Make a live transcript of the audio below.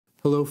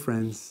Hello,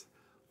 friends.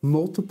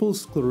 Multiple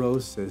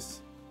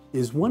sclerosis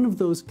is one of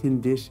those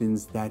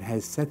conditions that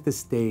has set the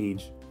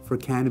stage for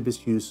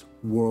cannabis use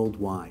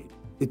worldwide.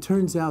 It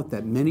turns out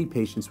that many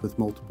patients with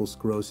multiple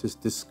sclerosis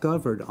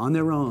discovered on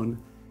their own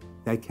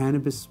that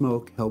cannabis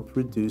smoke helped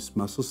reduce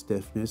muscle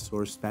stiffness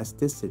or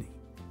spasticity.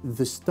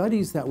 The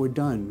studies that were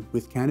done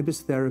with cannabis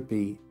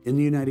therapy in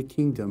the United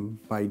Kingdom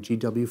by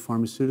GW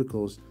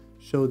Pharmaceuticals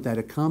showed that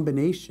a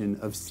combination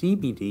of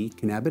CBD,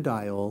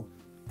 cannabidiol,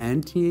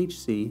 and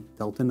THC,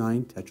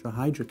 delta-9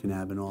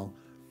 tetrahydrocannabinol,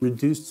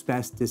 reduced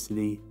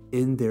spasticity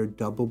in their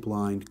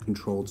double-blind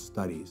controlled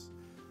studies.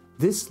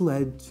 This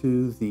led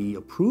to the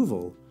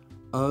approval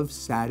of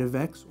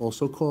Sativex,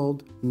 also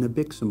called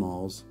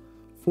Nabiximols,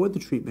 for the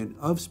treatment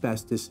of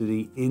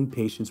spasticity in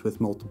patients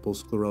with multiple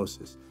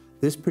sclerosis.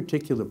 This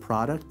particular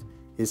product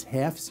is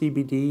half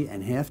CBD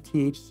and half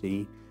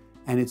THC,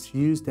 and it's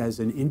used as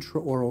an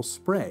intraoral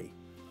spray,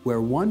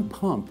 where one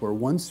pump or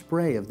one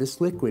spray of this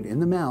liquid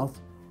in the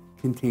mouth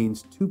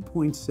contains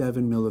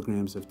 2.7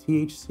 milligrams of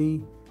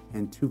THC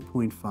and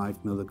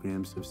 2.5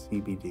 milligrams of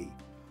CBD.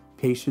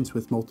 Patients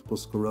with multiple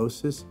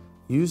sclerosis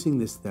using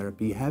this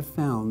therapy have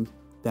found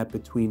that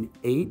between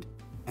 8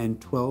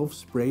 and 12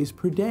 sprays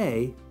per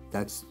day,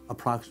 that's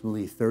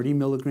approximately 30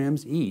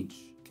 milligrams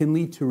each, can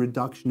lead to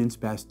reduction in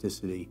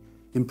spasticity,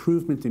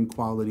 improvement in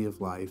quality of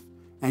life,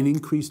 and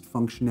increased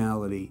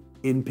functionality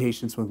in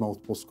patients with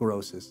multiple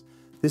sclerosis.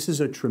 This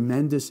is a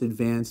tremendous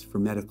advance for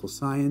medical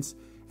science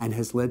and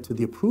has led to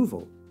the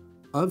approval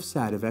of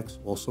Sativex,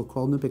 also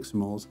called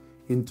Nabiximols,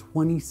 in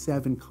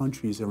 27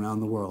 countries around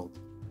the world.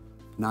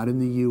 Not in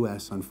the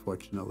US,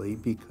 unfortunately,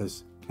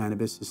 because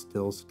cannabis is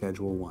still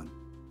Schedule 1.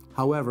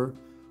 However,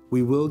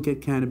 we will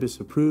get cannabis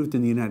approved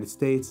in the United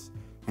States,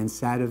 and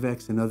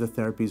Sativex and other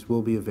therapies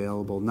will be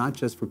available not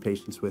just for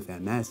patients with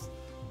MS,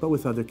 but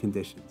with other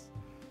conditions.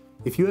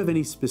 If you have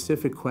any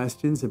specific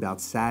questions about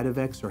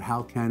Sativex or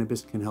how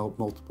cannabis can help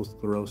multiple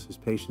sclerosis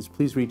patients,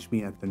 please reach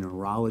me at the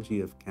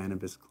Neurology of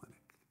Cannabis Clinic.